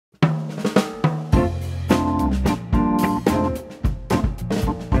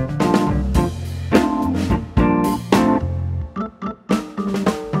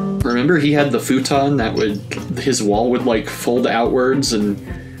remember he had the futon that would, his wall would like fold outwards and...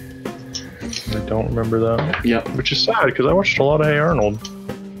 I don't remember that. Yep. Which is sad, because I watched a lot of Hey Arnold.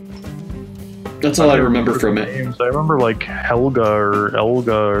 That's all I remember from it. Names. I remember like Helga or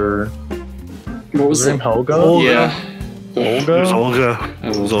Elga or... What was her name? Helga? Olga. Yeah. Olga? It was Olga.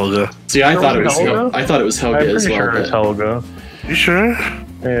 It was Olga. See, I thought it was Helga. I thought it was Helga as well. I'm pretty sure it's Helga. You sure?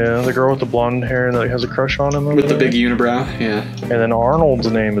 Yeah, the girl with the blonde hair that has a crush on him. With the big unibrow, yeah. And then Arnold's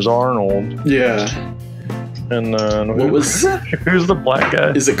name is Arnold. Yeah. And then... What was... Who's the black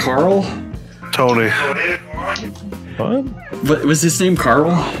guy? Is it Carl? Tony. What? What was his name? Carl?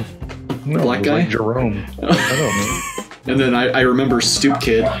 No, black guy? Like Jerome. I don't know. And then I remember Stoop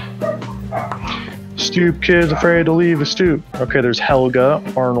Kid. Stoop Kid's afraid to leave a stoop. Okay, there's Helga,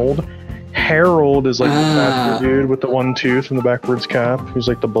 Arnold. Harold is like the fat dude with the one tooth and the backwards cap, who's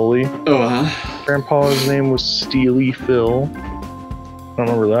like the bully. Oh, Grandpa's name was Steely Phil. I don't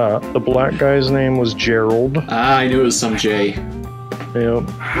remember that. The black guy's name was Gerald. I knew it was some J. Yep.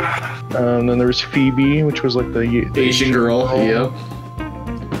 And then there was Phoebe, which was like the Asian girl. Yep.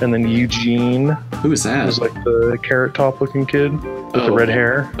 And then Eugene. Who is that? Was like the carrot top looking kid with the red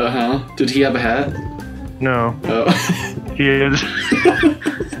hair. Did he have a hat? No. Oh. He is.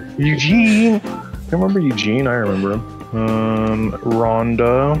 Eugene. I remember Eugene. I remember him.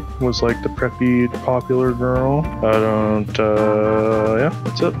 Rhonda was like the preppy, popular girl. I don't. Yeah,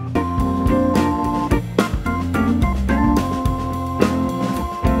 that's it.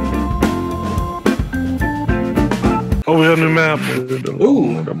 Oh, we got a new map.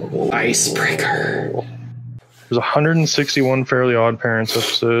 Ooh, Icebreaker. There's 161 Fairly Odd Parents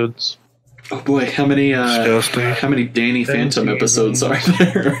episodes. Oh boy, how many Danny Phantom episodes are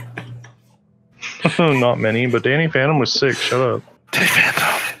there? Not many, but Danny Phantom was 6. Shut up. Danny Phantom.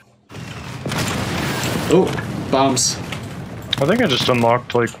 Oh, bombs. I think I just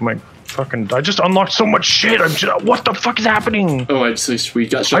unlocked like my fucking. I just unlocked so much shit. What the fuck is happening? Oh, we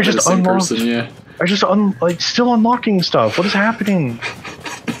got shot by the same person. Yeah. I just still unlocking stuff. What is happening?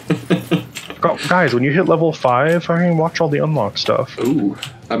 Guys, when you hit level 5, I can watch all the unlock stuff. Ooh,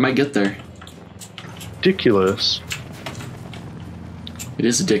 I might get there. Ridiculous. It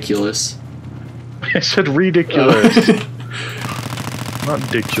is ridiculous. I said ridiculous. Not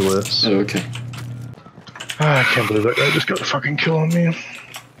ridiculous. Oh, okay. I can't believe that guy just got a fucking kill on me.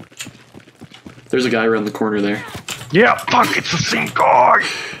 There's a guy around the corner there. Yeah, fuck, it's the same guy!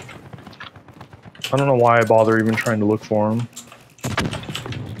 I don't know why I bother even trying to look for him.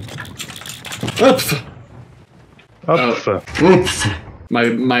 Up! Oops.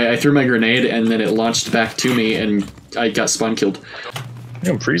 I threw my grenade and then it launched back to me and I got spawn killed.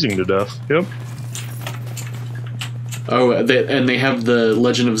 I'm freezing to death. Yep. Oh, and they have the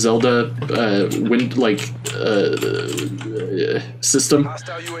Legend of Zelda system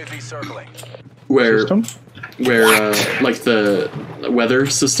where like the weather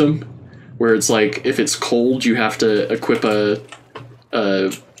system where it's like if it's cold you have to equip a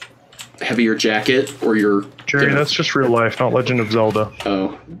heavier jacket or you're Jerry, that's just real life, not Legend of Zelda.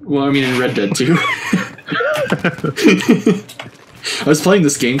 Oh, well, I mean in Red Dead too. I was playing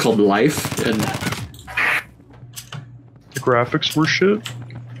this game called Life and the graphics were shit.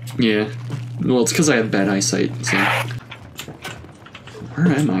 Yeah. Well, it's because I have bad eyesight, so... Where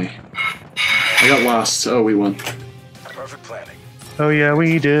am I? I got lost. Oh, we won. Perfect planning. Oh yeah,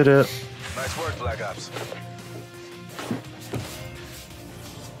 we did it. Nice work, Black Ops.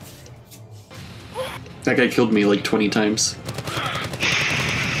 That guy killed me like 20 times.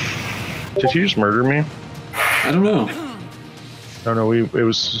 Did he just murder me? I don't know. No, no,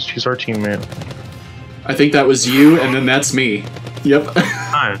 he's our teammate. I think that was you, and then that's me. Yep.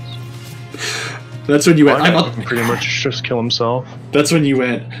 Nice. That's when you went. Well, pretty much just kill himself. That's when you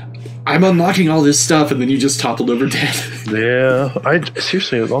went. I'm unlocking all this stuff, and then you just toppled over dead. Yeah, I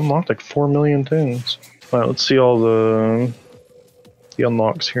seriously unlocked like 4 million things. All right, let's see all the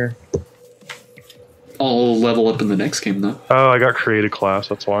unlocks here. I'll level up in the next game, though. Oh, I got create a class.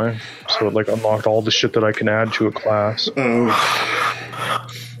 That's why. So it like unlocked all the shit that I can add to a class. Oh.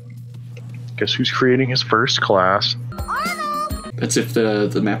 Guess who's creating his first class? That's if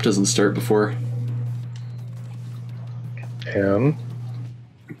the map doesn't start before. Him.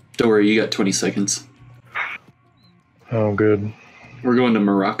 Don't worry, you got 20 seconds. Oh, good. We're going to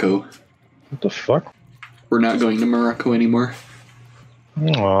Morocco. What the fuck? We're not going to Morocco anymore.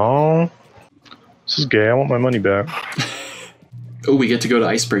 Aww. This is gay. I want my money back. Oh, we get to go to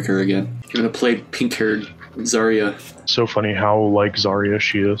Icebreaker again. We're gonna play pink-haired Zarya. So funny how like Zarya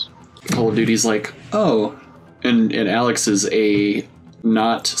she is. Call of Duty's like, oh. And Alex is a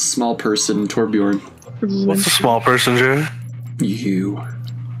not small person Torbjorn. What's a small person, Jay? You.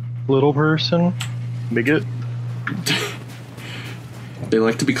 Little person? Bigot? They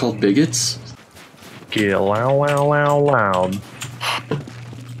like to be called bigots? Get loud.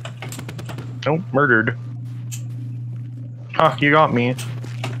 Nope, murdered. Ah, you got me.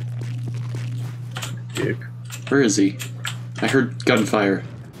 Dick. Where is he? I heard gunfire.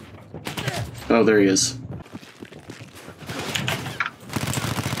 Oh, there he is.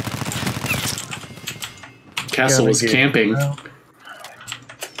 Castle was camping.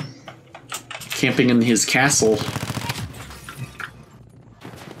 Camping in his castle.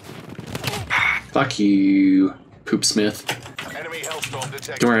 Fuck you, Poopsmith. Enemy hellstorm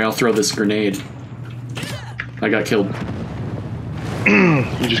detected. Don't worry, I'll throw this grenade. I got killed.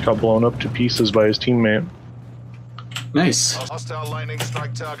 He just got blown up to pieces by his teammate. Nice. Hostile lightning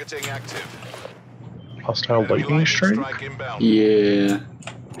strike targeting active. Hostile Enemy lightning strike? inbound. Yeah.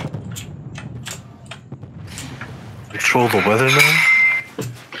 Control the weather now?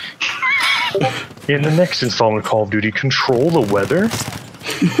 In the next installment of Call of Duty, control the weather?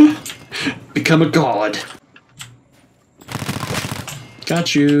 Become a god.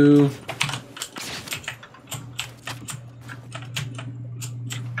 Got you.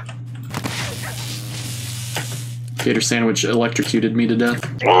 Gator Sandwich electrocuted me to death.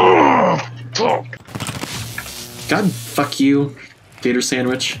 God, fuck you, Gator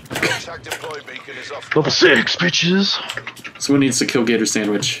Sandwich. Attack deploy beacon is off. Level 6, bitches! Someone needs to kill Gator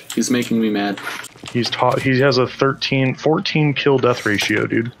Sandwich. He's making me mad. He has a 14 kill death ratio,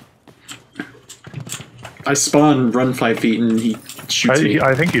 dude. I spawn, run 5 feet, and he shoots me.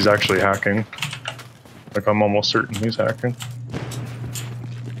 I think he's actually hacking. Like, I'm almost certain he's hacking.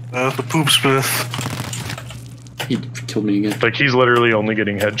 The Poopsmith. He killed me again. Like, he's literally only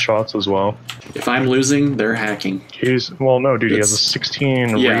getting headshots as well. If I'm losing, they're hacking. Well, no, dude, he has a It's-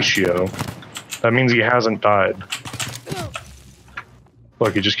 16 yeah. ratio. That means he hasn't died.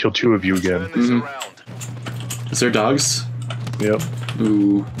 Look, he just killed 2 of you again. Turn this Mhm. around. Is there dogs? Yep.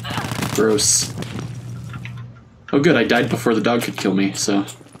 Ooh, gross. Oh good, I died before the dog could kill me, so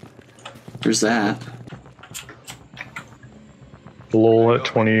there's that. Lol at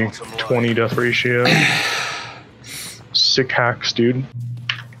 20 death ratio. Sick hacks, dude.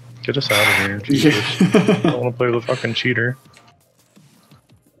 Get us out of here. Jesus. I don't want to play with a fucking cheater.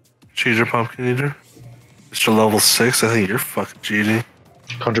 Cheater pumpkin eater. Mr. level 6, I think you're fucking cheating.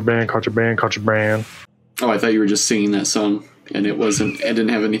 Contraband. Oh, I thought you were just singing that song, and it wasn't. It didn't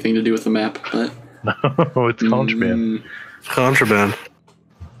have anything to do with the map, but No, it's contraband. Contraband.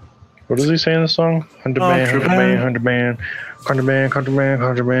 What does he say in the song? Contraband.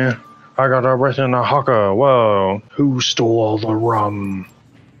 I got a breath in a hawker. Whoa. Who stole all the rum?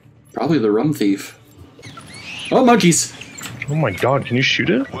 probably the rum thief. Oh, monkeys! Oh my god, can you shoot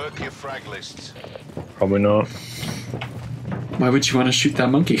it? Work your frag lists. Probably not. Why would you want to shoot that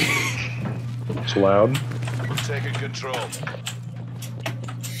monkey? It's loud. We've taken control.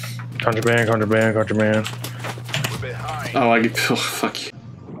 Contraband. We're behind. Oh, fuck you.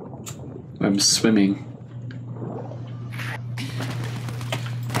 I'm swimming.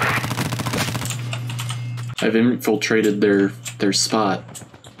 I've infiltrated their spot.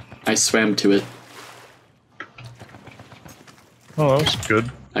 I swam to it. Oh, that was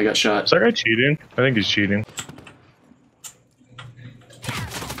good. I got shot. Is that guy cheating? I think he's cheating.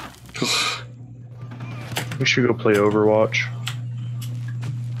 We should go play Overwatch.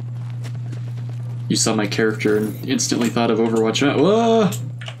 You saw my character and instantly thought of Overwatch. Whoa!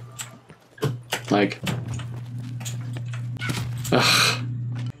 Like. Ugh.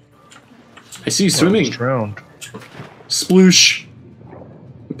 I see you swimming. Almost drowned. Sploosh!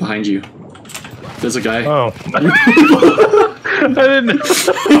 Behind you. There's a guy. Oh. I didn't.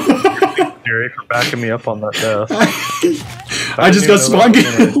 Jerry, for backing me up on that death. I just got spawn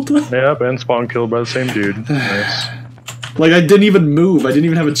killed. Yep, and spawn killed by the same dude. Nice. Like, I didn't even move. I didn't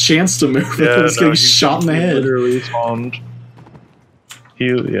even have a chance to move. I was getting he shot in the head. Literally spawned.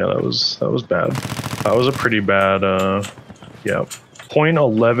 That was bad. That was a pretty bad, yeah.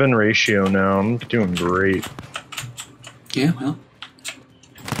 0.11 ratio now. I'm doing great. Yeah, well.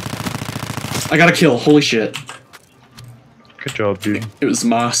 I got a kill. Holy shit. Good job, dude. It was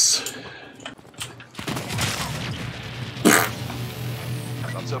Moss.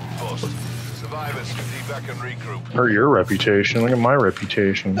 That's a bust. Survivors, evac and regroup. Hurt your reputation. Look at my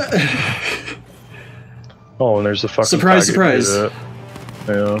reputation. Oh, and there's the fucking Surprise, faggot surprise. who did it.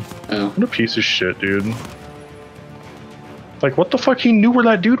 Yeah. Oh. What a piece of shit, dude. Like, what the fuck? He knew where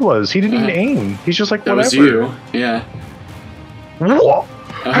that dude was. He didn't even aim. He's just like, That whatever. was you. Yeah. What?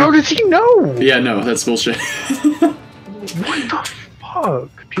 How does he know? Yeah, no, that's bullshit. What the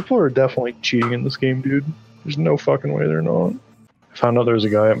fuck? People are definitely cheating in this game, dude. There's no fucking way they're not. I found out there's a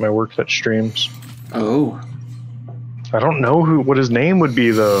guy at my work that streams. Oh. I don't know what his name would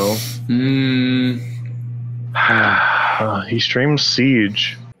be though. He streams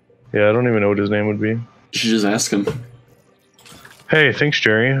Siege. Yeah, I don't even know what his name would be. You should just ask him. Hey, thanks,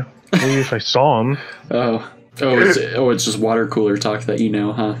 Jerry. Maybe if I saw him. It's just water cooler talk that you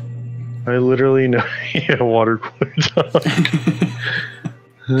know, huh? I literally know. Yeah, water cooler talk.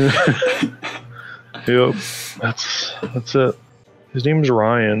 Yep, that's it. His name's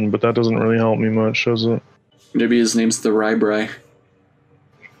Ryan, but that doesn't really help me much, does it? Maybe his name's the Rye.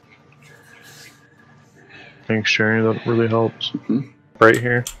 Thanks, Jerry. That really helps. Right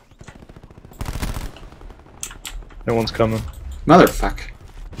here. No one's coming. Motherfuck.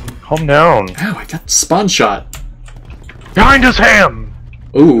 Calm down. Ow, I got spawn shot. Behind us, Ham!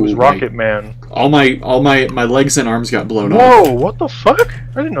 Ooh. It was Rocket Man. All my legs and arms got blown off. Whoa, what the fuck?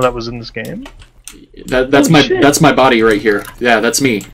 I didn't know that was in this game. That's my body right here. Yeah, that's me.